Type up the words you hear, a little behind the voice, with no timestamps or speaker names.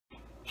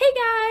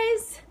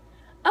guys!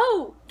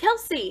 Oh,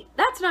 Kelsey,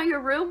 that's not your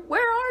room.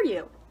 Where are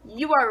you?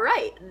 You are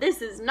right.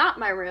 This is not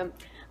my room.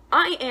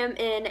 I am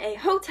in a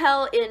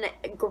hotel in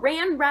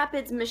Grand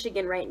Rapids,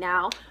 Michigan right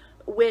now,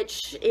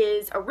 which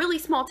is a really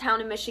small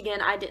town in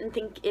Michigan. I didn't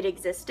think it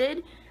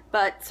existed,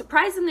 but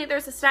surprisingly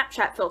there's a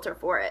Snapchat filter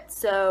for it.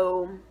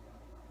 So,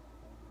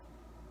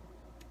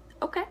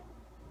 okay.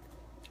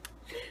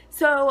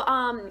 So,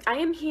 I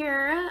am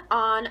here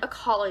on a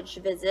college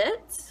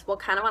visit. Well,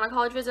 kind of on a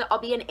college visit. I'll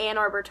be in Ann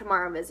Arbor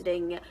tomorrow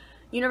visiting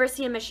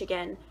University of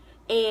Michigan.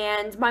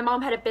 And my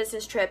mom had a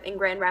business trip in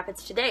Grand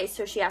Rapids today,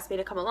 so she asked me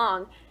to come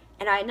along.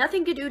 And I had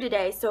nothing to do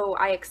today, so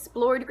I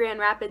explored Grand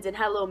Rapids and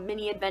had a little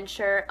mini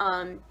adventure.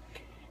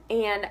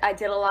 And I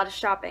did a lot of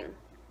shopping,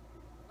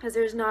 because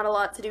there's not a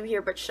lot to do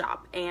here but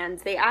shop. And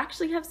they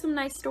actually have some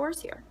nice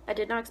stores here. I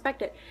did not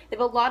expect it. They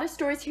have a lot of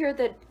stores here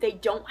that they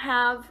don't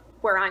have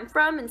where I'm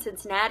from in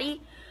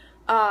Cincinnati.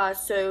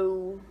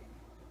 So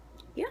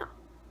yeah,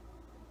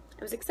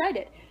 I was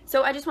excited.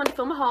 So I just wanted to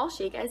film a haul,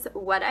 show you guys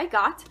what I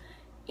got.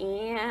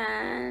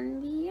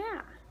 And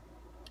yeah,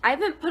 I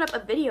haven't put up a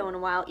video in a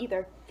while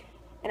either,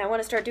 and I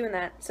want to start doing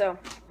that. So,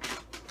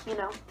 you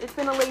know, it's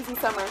been a lazy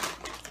summer.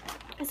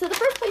 So the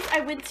first place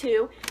I went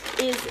to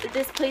is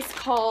this place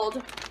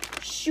called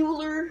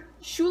Schuler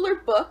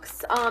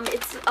Books.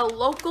 It's a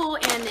local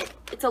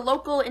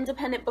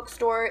independent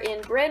bookstore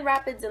in Grand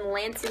Rapids and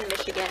Lansing,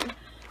 Michigan,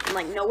 and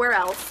like nowhere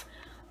else.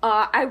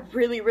 I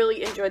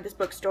really enjoyed this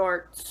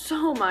bookstore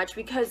so much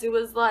because it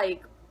was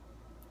like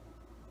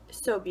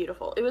so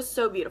beautiful. It was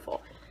so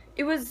beautiful.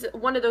 It was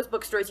one of those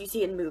bookstores you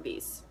see in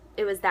movies.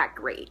 It was that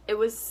great. It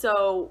was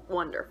so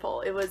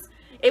wonderful. It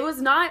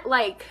was not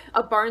like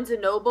a Barnes &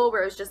 Noble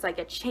where it was just like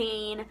a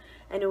chain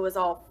and it was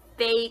all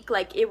fake.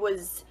 Like it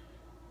was,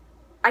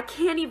 I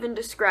can't even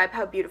describe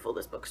how beautiful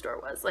this bookstore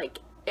was. Like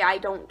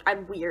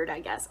I'm weird,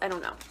 I guess. I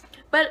don't know.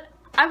 But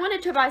I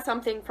wanted to buy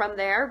something from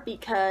there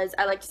because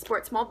I like to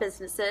support small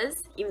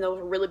businesses, even though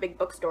it's a really big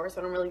bookstore, so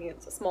I don't really think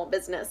it's a small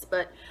business,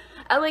 but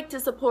I like to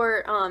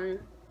support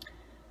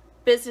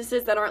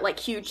businesses that aren't like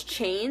huge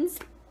chains.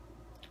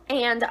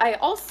 And I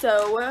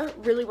also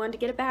really wanted to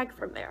get a bag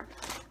from there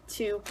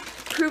to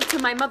prove to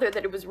my mother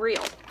that it was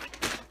real.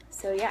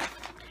 So yeah.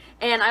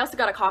 And I also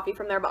got a coffee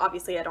from there, but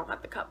obviously I don't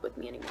have the cup with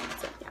me anymore,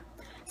 so yeah.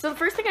 So the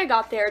first thing I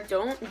got there,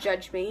 don't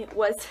judge me,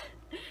 was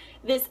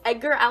this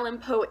Edgar Allan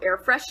Poe air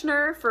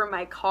freshener for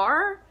my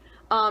car.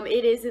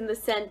 It is in the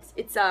sense,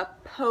 it's a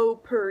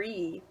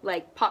potpourri,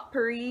 like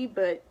potpourri,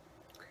 but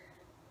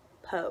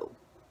Poe.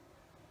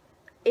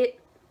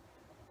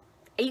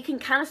 You can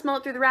kind of smell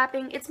it through the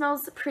wrapping. It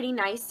smells pretty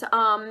nice.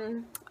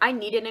 I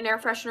needed an air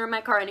freshener in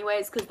my car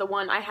anyways because the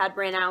one I had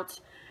ran out.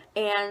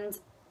 And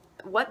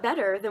what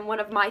better than one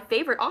of my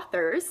favorite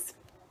authors?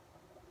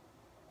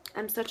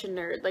 I'm such a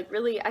nerd. Like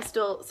really,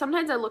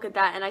 sometimes I look at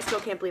that and I still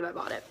can't believe I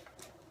bought it.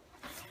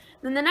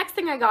 Then the next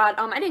thing I got,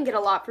 I didn't get a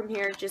lot from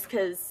here just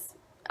because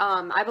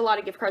I have a lot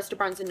of gift cards to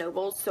Barnes &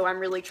 Noble, so I'm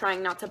really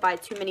trying not to buy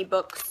too many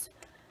books.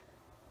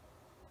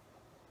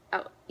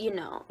 Oh, you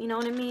know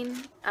what I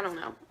mean? I don't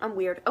know. I'm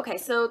weird. Okay,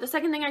 so the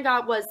second thing I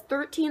got was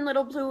 13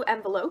 Little Blue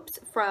Envelopes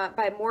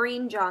by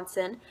Maureen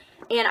Johnson.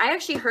 And I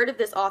actually heard of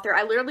this author.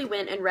 I literally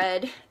went and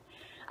read,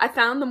 I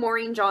found the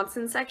Maureen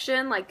Johnson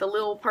section, like the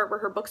little part where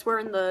her books were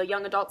in the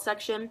young adult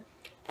section.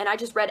 And I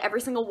just read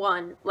every single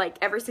one, like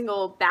every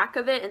single back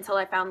of it until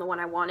I found the one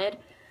I wanted.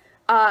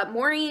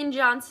 Maureen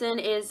Johnson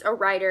is a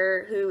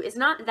writer who is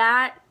not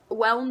that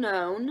well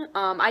known.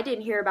 I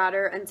didn't hear about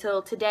her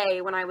until today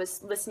when I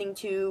was listening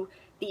to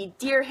the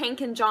Dear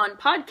Hank and John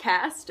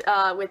podcast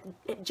with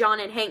John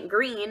and Hank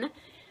Green.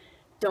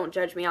 Don't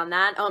judge me on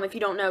that. If you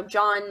don't know,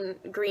 John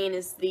Green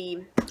is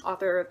the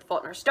author of The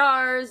Fault in Our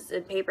Stars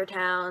and Paper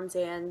Towns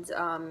and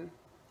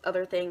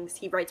other things.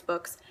 He writes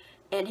books.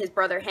 And his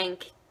brother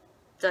Hank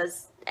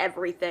does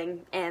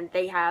everything. And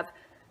they have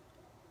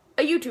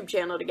a YouTube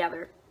channel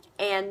together.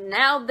 And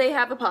now they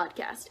have a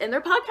podcast. And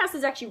their podcast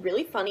is actually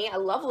really funny. I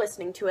love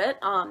listening to it.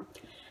 And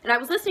I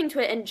was listening to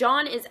it, and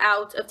John is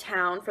out of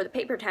town for the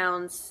Paper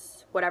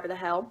Towns, whatever the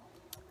hell,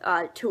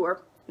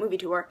 movie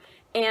tour.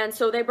 And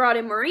so they brought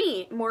in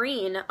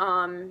Maureen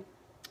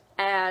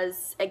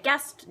as a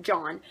guest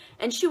John.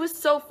 And she was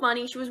so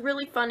funny. She was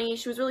really funny.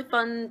 She was really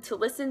fun to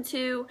listen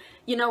to.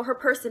 You know, her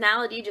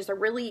personality just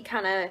really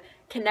kind of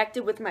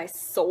connected with my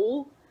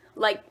soul.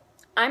 Like,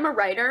 I'm a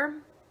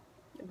writer,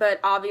 but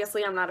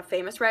obviously I'm not a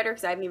famous writer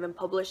because I haven't even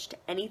published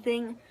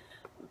anything.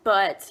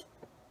 But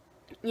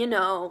you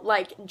know,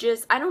 like,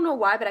 just, I don't know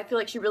why, but I feel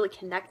like she really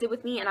connected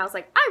with me, and I was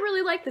like, I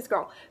really like this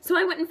girl. So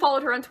I went and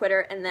followed her on Twitter,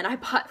 and then I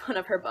bought one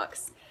of her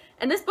books.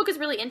 And this book is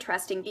really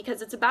interesting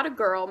because it's about a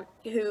girl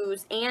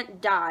whose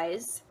aunt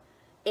dies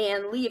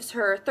and leaves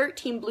her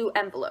 13 blue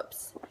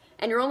envelopes.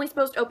 And you're only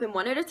supposed to open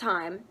one at a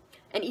time,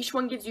 and each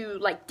one gives you,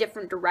 like,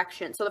 different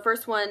directions. So the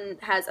first one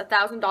has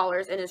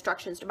 $1,000 and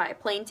instructions to buy a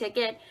plane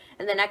ticket,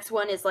 and the next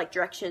one is, like,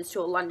 directions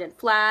to a London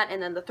flat,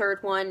 and then the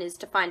third one is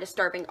to find a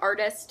starving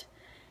artist.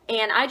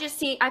 And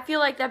I feel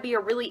like that'd be a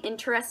really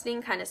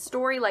interesting kind of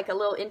story, like a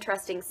little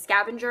interesting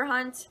scavenger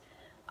hunt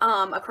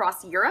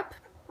across Europe.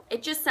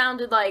 It just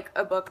sounded like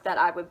a book that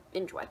I would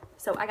enjoy.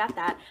 So I got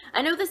that.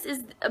 I know this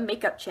is a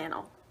makeup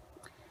channel,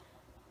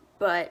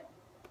 but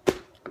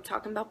I'm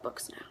talking about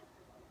books now.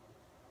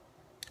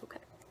 Okay.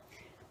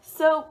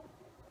 So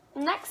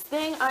next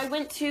thing, I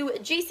went to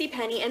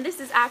JCPenney, and this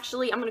is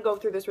actually, I'm going to go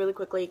through this really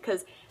quickly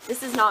because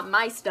this is not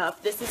my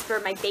stuff. This is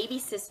for my baby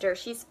sister.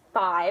 She's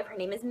 5. Her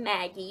name is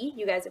Maggie.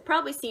 You guys have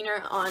probably seen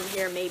her on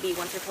here maybe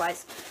once or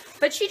twice.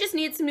 But she just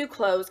needs some new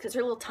clothes because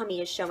her little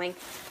tummy is showing.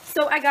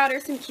 So I got her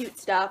some cute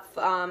stuff.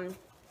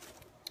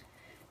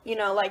 You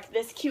know, like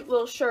this cute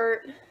little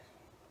shirt.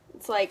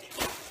 It's like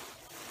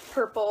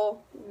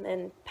purple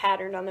and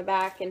patterned on the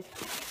back, and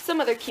some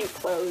other cute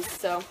clothes.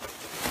 So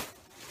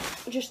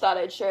just thought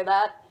I'd share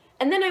that.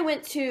 And then I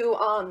went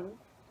to,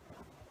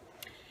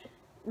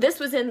 this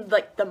was in,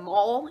 like, the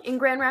mall in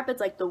Grand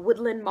Rapids, like the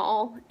Woodland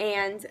Mall,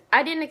 and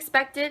I didn't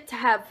expect it to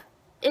have,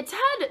 it's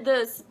had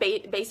the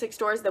basic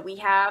stores that we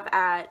have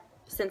at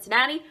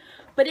Cincinnati,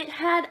 but it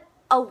had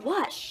a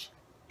Lush,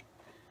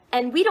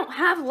 and we don't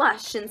have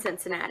Lush in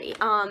Cincinnati.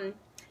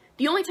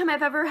 The only time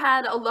I've ever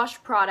had a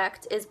Lush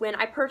product is when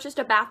I purchased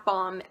a bath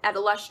bomb at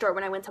a Lush store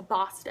when I went to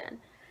Boston,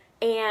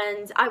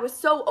 and I was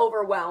so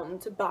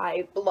overwhelmed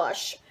by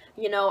Lush.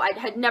 You know, I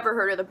had never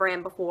heard of the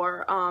brand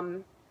before.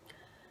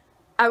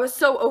 I was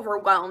so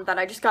overwhelmed that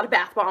I just got a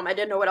bath bomb. I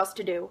didn't know what else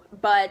to do.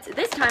 But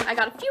this time I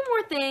got a few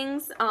more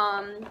things,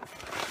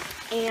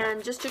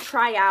 and just to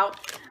try out.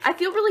 I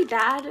feel really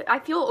bad. I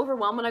feel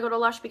overwhelmed when I go to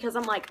Lush because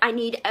I'm like, I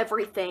need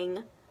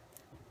everything.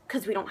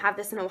 Because we don't have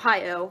this in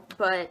Ohio,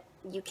 but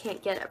you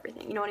can't get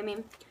everything. You know what I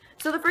mean?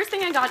 So the first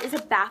thing I got is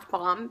a bath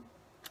bomb.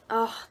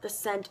 Oh, the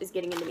scent is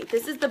getting into me.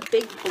 This is the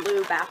Big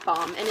Blue bath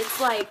bomb, and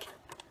it's like,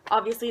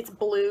 obviously it's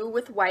blue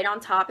with white on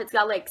top. It's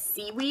got like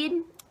seaweed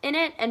in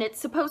it, and it's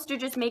supposed to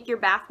just make your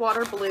bath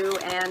water blue,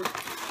 and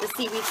the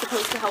seaweed's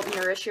supposed to help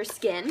nourish your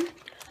skin.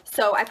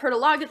 So I've heard a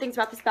lot of good things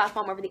about this bath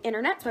bomb over the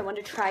internet, so I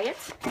wanted to try it.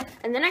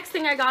 And the next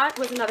thing I got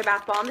was another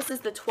bath bomb. This is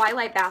the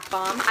Twilight bath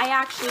bomb. I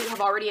actually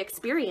have already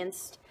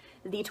experienced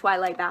the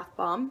Twilight bath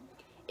bomb.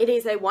 It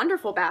is a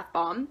wonderful bath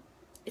bomb.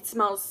 It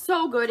smells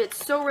so good.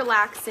 It's so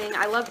relaxing.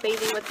 I love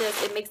bathing with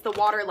this. It makes the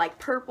water like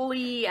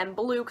purpley and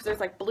blue because there's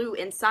like blue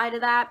inside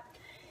of that.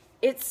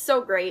 It's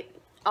so great.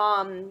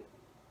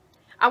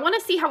 I want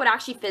to see how it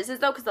actually fizzes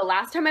though, because the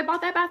last time I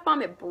bought that bath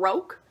bomb, it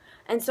broke.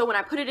 And so when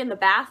I put it in the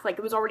bath, like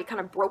it was already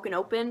kind of broken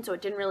open, so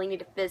it didn't really need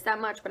to fizz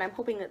that much, but I'm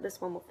hoping that this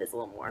one will fizz a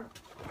little more.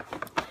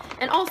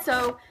 And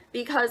also,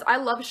 because I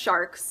love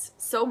sharks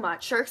so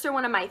much. Sharks are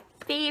one of my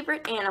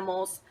favorite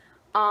animals,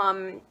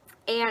 and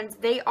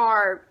they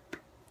are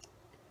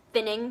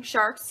skinning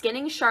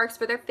sharks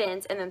for their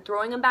fins, and then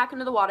throwing them back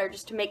into the water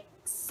just to make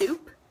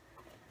soup,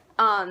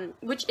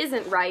 which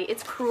isn't right.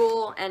 It's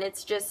cruel, and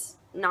it's just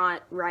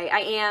not right.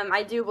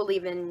 I do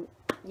believe in,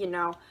 you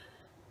know,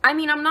 I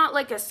mean, I'm not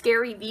like a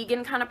scary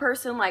vegan kind of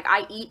person, like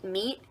I eat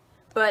meat,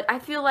 but I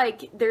feel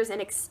like there's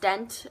an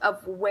extent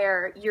of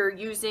where you're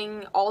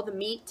using all the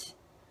meat,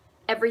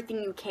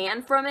 everything you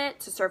can from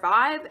it to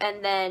survive,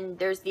 and then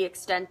there's the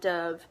extent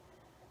of,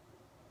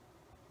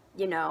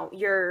 you know,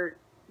 you're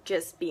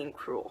just being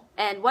cruel.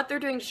 And what they're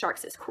doing to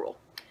sharks is cruel.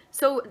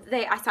 So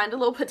I signed a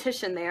little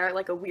petition there,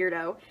 like a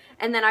weirdo,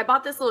 and then I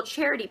bought this little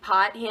charity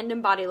pot, hand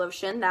and body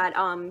lotion, that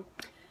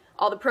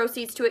all the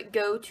proceeds to it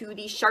go to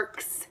the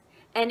sharks.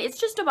 And it's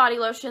just a body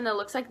lotion that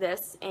looks like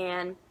this,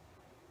 and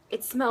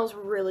it smells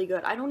really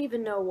good. I don't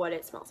even know what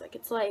it smells like.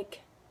 It's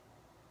like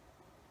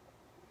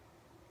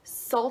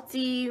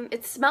salty.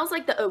 It smells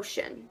like the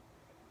ocean.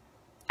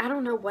 I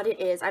don't know what it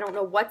is. I don't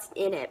know what's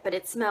in it, but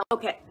it smells.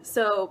 Okay,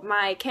 so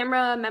my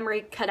camera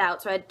memory cut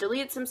out, so I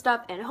deleted some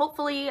stuff, and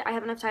hopefully I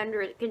have enough time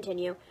to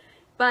continue.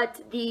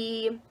 But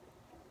the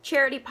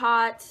charity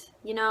pot,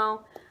 you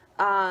know,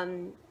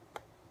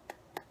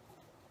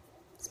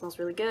 smells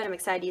really good. I'm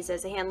excited to use it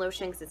as a hand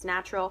lotion because it's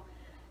natural.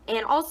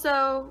 And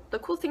also, the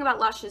cool thing about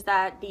Lush is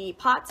that the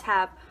pots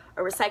have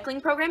a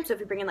recycling program, so if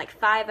you bring in like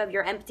 5 of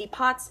your empty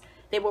pots,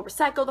 they will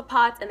recycle the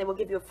pots and they will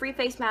give you a free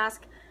face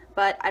mask,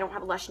 but I don't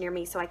have a Lush near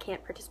me, so I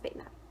can't participate in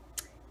that.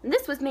 And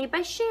this was made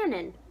by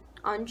Shannon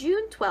on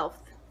June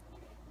 12th.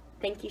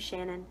 Thank you,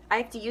 Shannon. I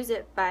have to use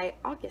it by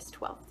August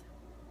 12th,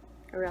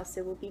 or else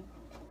it will be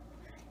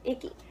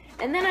icky.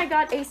 And then I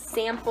got a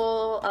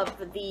sample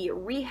of the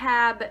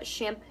Rehab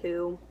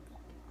shampoo.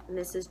 And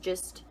this is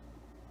just,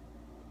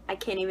 I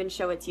can't even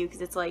show it to you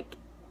because it's like,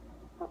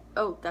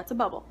 oh, that's a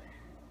bubble.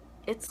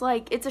 It's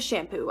like, it's a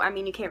shampoo. I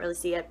mean, you can't really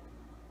see it.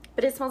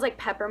 But it smells like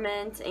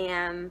peppermint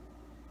and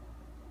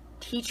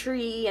tea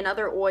tree and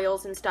other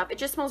oils and stuff. It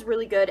just smells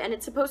really good, and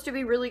it's supposed to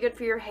be really good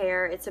for your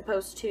hair. It's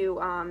supposed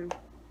to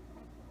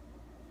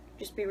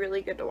just be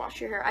really good to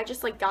wash your hair. I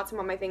just like got some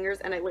on my fingers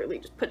and I literally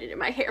just put it in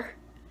my hair.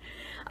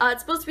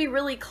 It's supposed to be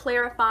really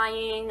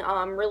clarifying,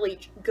 really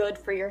good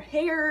for your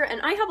hair, and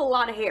I have a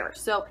lot of hair,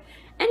 so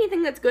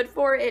anything that's good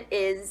for it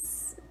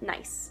is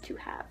nice to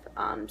have.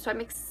 So I'm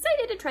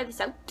excited to try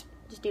this out.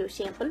 Just do a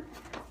sample.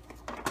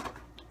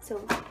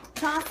 So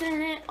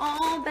tossing it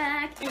all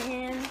back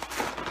in.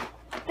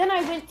 Then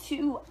I went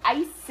to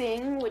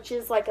Icing, which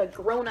is like a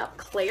grown-up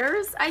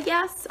Claire's, I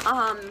guess.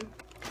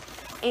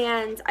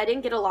 and I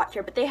didn't get a lot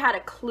here, but they had a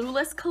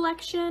Clueless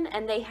collection,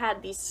 and they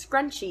had these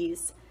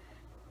scrunchies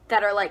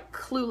that are like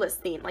Clueless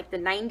themed, like the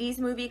 90s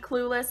movie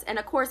Clueless, and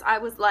of course I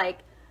was like,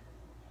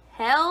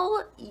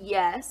 hell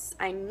yes,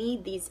 I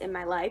need these in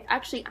my life.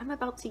 Actually, I'm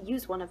about to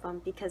use one of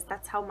them because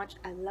that's how much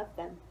I love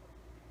them.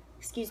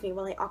 Excuse me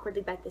while I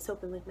awkwardly bite this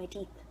open with my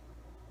teeth.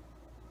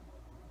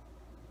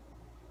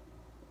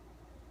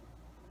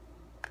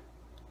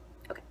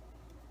 Okay.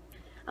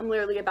 I'm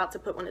literally about to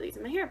put one of these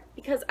in my hair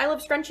because I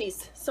love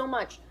scrunchies so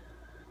much.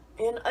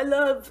 And I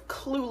love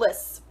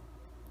Clueless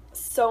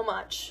so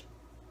much.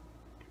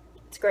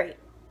 It's great.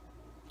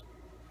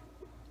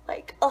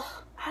 Like,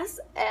 oh, as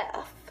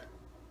F.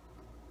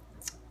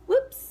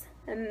 Whoops,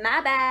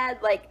 my bad.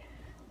 Like,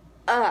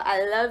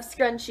 I love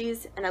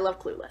scrunchies and I love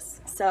Clueless.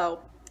 So,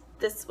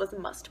 this was a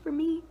must for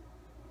me.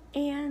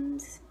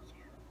 And,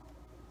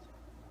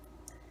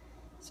 yeah.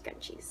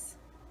 Scrunchies.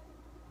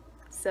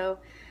 So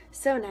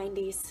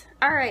 90s.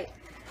 Alright.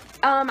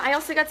 I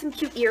also got some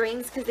cute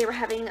earrings because they were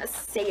having a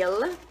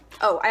sale.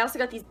 Oh, I also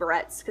got these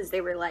barrettes because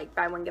they were like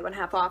buy one, get one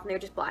half off, and they were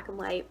just black and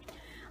white.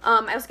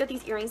 I also got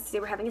these earrings because they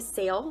were having a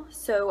sale.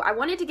 So I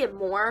wanted to get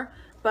more,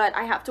 but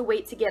I have to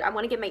wait to get, I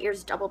want to get my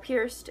ears double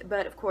pierced,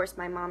 but of course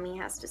my mommy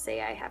has to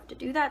say I have to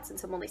do that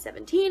since I'm only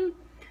 17.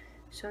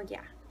 So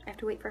yeah, I have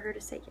to wait for her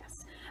to say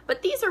yes.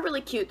 But these are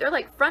really cute. They're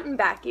like front and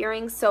back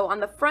earrings. So on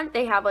the front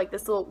they have like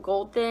this little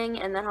gold thing,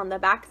 and then on the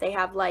back they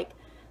have like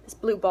this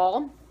blue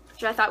ball,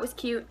 which I thought was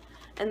cute.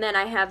 And then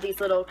I have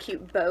these little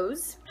cute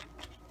bows.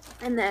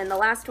 And then the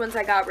last ones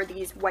I got were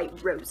these white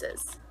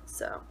roses.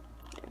 So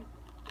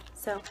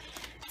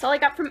that's all I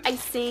got from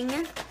icing.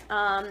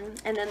 And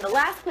then the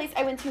last place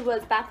I went to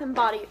was Bath &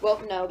 Body,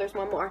 well, no, there's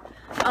one more.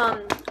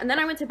 And then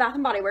I went to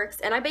Bath & Body Works,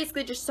 and I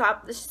basically just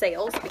shopped the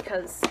sales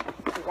because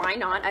why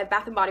not? I have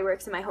Bath & Body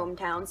Works in my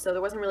hometown, so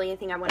there wasn't really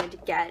anything I wanted to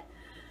get.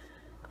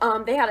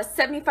 They had a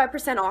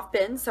 75% off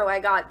bin, so I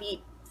got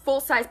the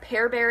full-size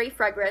Pearberry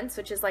fragrance,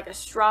 which is like a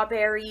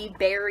strawberry,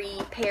 berry,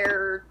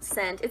 pear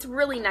scent. It's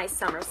really nice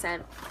summer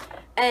scent.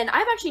 And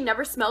I've actually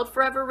never smelled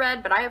Forever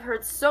Red, but I have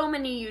heard so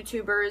many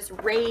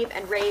YouTubers rave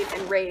and rave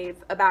and rave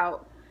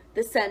about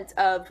the scent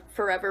of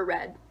Forever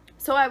Red.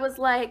 So I was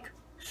like,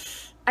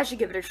 I should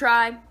give it a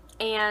try.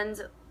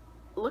 And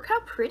look how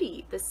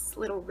pretty this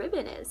little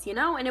ribbon is, you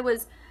know? And it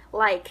was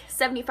like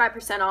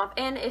 75% off,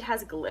 and it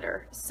has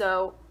glitter.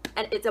 So,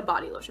 and it's a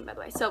body lotion, by the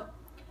way. So,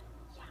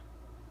 yeah.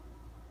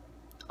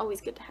 Always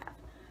good to have.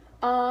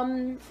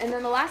 And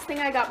then the last thing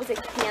I got was a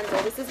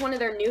candle. This is one of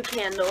their new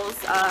candles.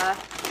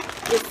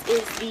 This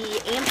is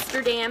the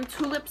Amsterdam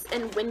Tulips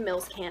and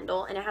Windmills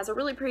candle, and it has a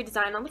really pretty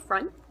design on the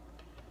front.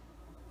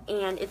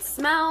 And it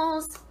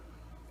smells,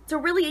 it's a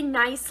really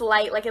nice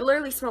light, like it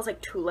literally smells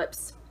like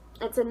tulips.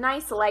 It's a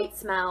nice light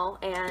smell,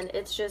 and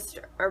it's just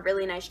a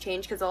really nice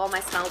change because all my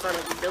smells are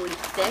like really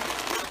thick.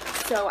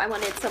 So I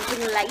wanted something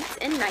light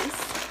and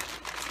nice.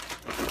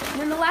 And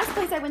then the last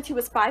place I went to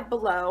was Five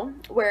Below,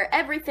 where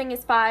everything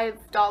is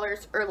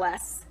 $5 or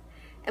less.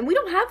 And we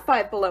don't have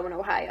Five Below in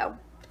Ohio.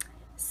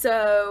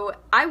 So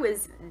I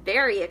was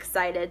very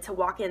excited to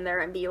walk in there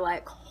and be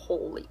like,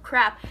 holy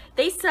crap.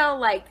 They sell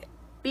like,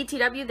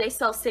 BTW, they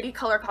sell City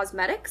Color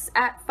Cosmetics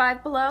at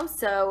Five Below.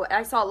 So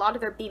I saw a lot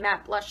of their Be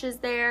Matte blushes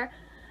there.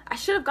 I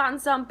should have gotten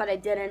some, but I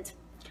didn't.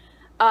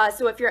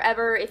 So if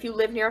you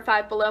live near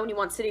Five Below and you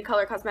want City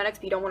Color Cosmetics,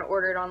 but you don't want to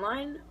order it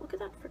online, look at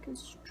that freaking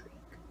streak.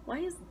 Why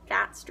is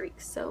that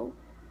streak so,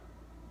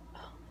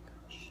 oh my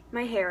gosh.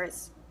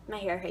 My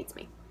hair hates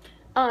me.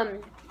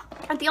 And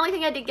the only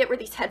thing I did get were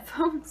these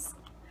headphones.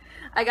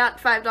 I got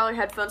 $5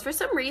 headphones. For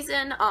some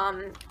reason,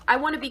 I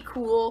want to be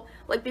cool,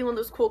 like be one of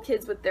those cool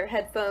kids with their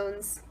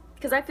headphones,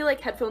 because I feel like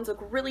headphones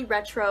look really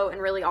retro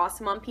and really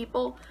awesome on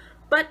people,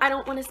 but I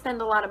don't want to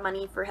spend a lot of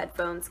money for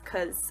headphones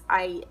because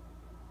I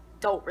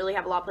don't really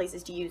have a lot of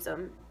places to use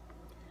them.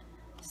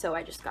 So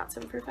I just got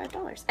some for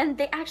 $5. And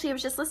they actually, I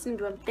was just listening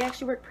to them, they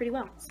actually work pretty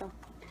well, so.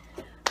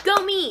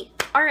 Go me!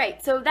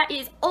 Alright, so that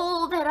is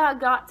all that I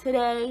got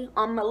today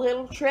on my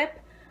little trip.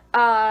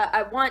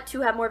 I want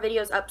to have more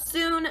videos up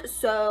soon,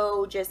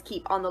 so just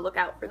keep on the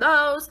lookout for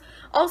those.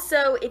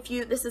 Also,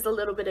 this is a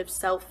little bit of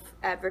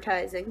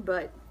self-advertising,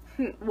 but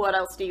what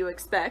else do you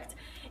expect?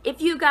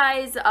 If you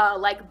guys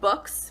like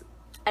books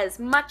as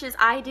much as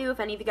I do, if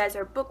any of you guys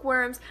are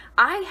bookworms,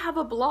 I have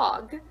a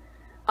blog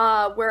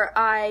where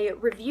I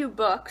review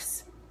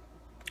books.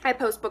 I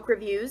post book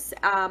reviews.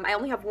 I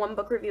only have one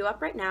book review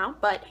up right now,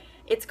 but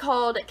it's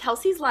called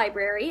Kelsey's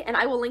Library, and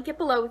I will link it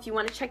below if you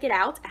want to check it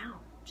out. Ow,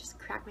 just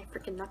cracked my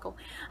freaking knuckle.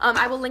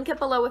 I will link it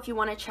below if you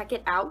want to check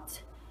it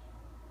out.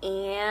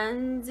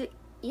 And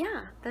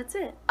yeah, that's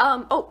it.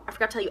 Oh, I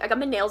forgot to tell you, I got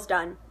my nails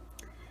done.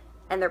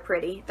 And they're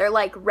pretty. They're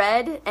like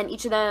red, and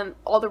each of them,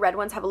 all the red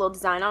ones have a little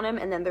design on them,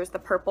 and then there's the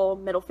purple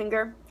middle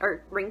finger,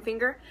 or ring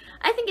finger.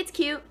 I think it's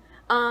cute.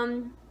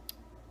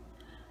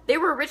 They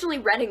were originally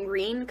red and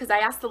green, because I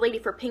asked the lady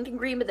for pink and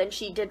green, but then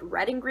she did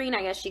red and green.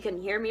 I guess she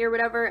couldn't hear me or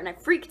whatever, and I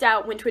freaked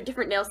out, went to a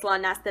different nail salon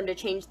and asked them to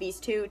change these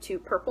two to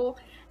purple,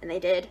 and they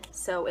did.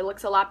 So it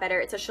looks a lot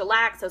better. It's a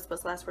shellac, so it's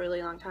supposed to last for a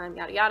really long time,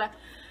 yada yada.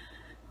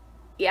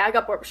 yeah, I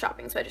got bored with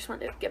shopping, so I just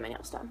wanted to get my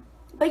nails done.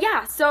 But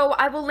yeah, so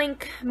I will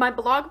link my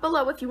blog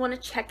below if you want to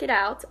check it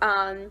out.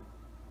 I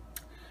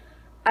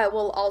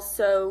will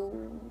also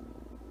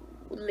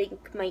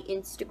link my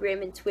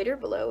Instagram and Twitter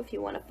below if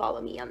you want to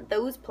follow me on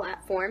those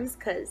platforms,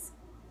 because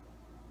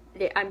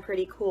I'm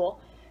pretty cool.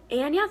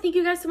 And yeah, thank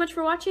you guys so much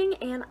for watching,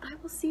 and I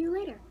will see you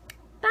later.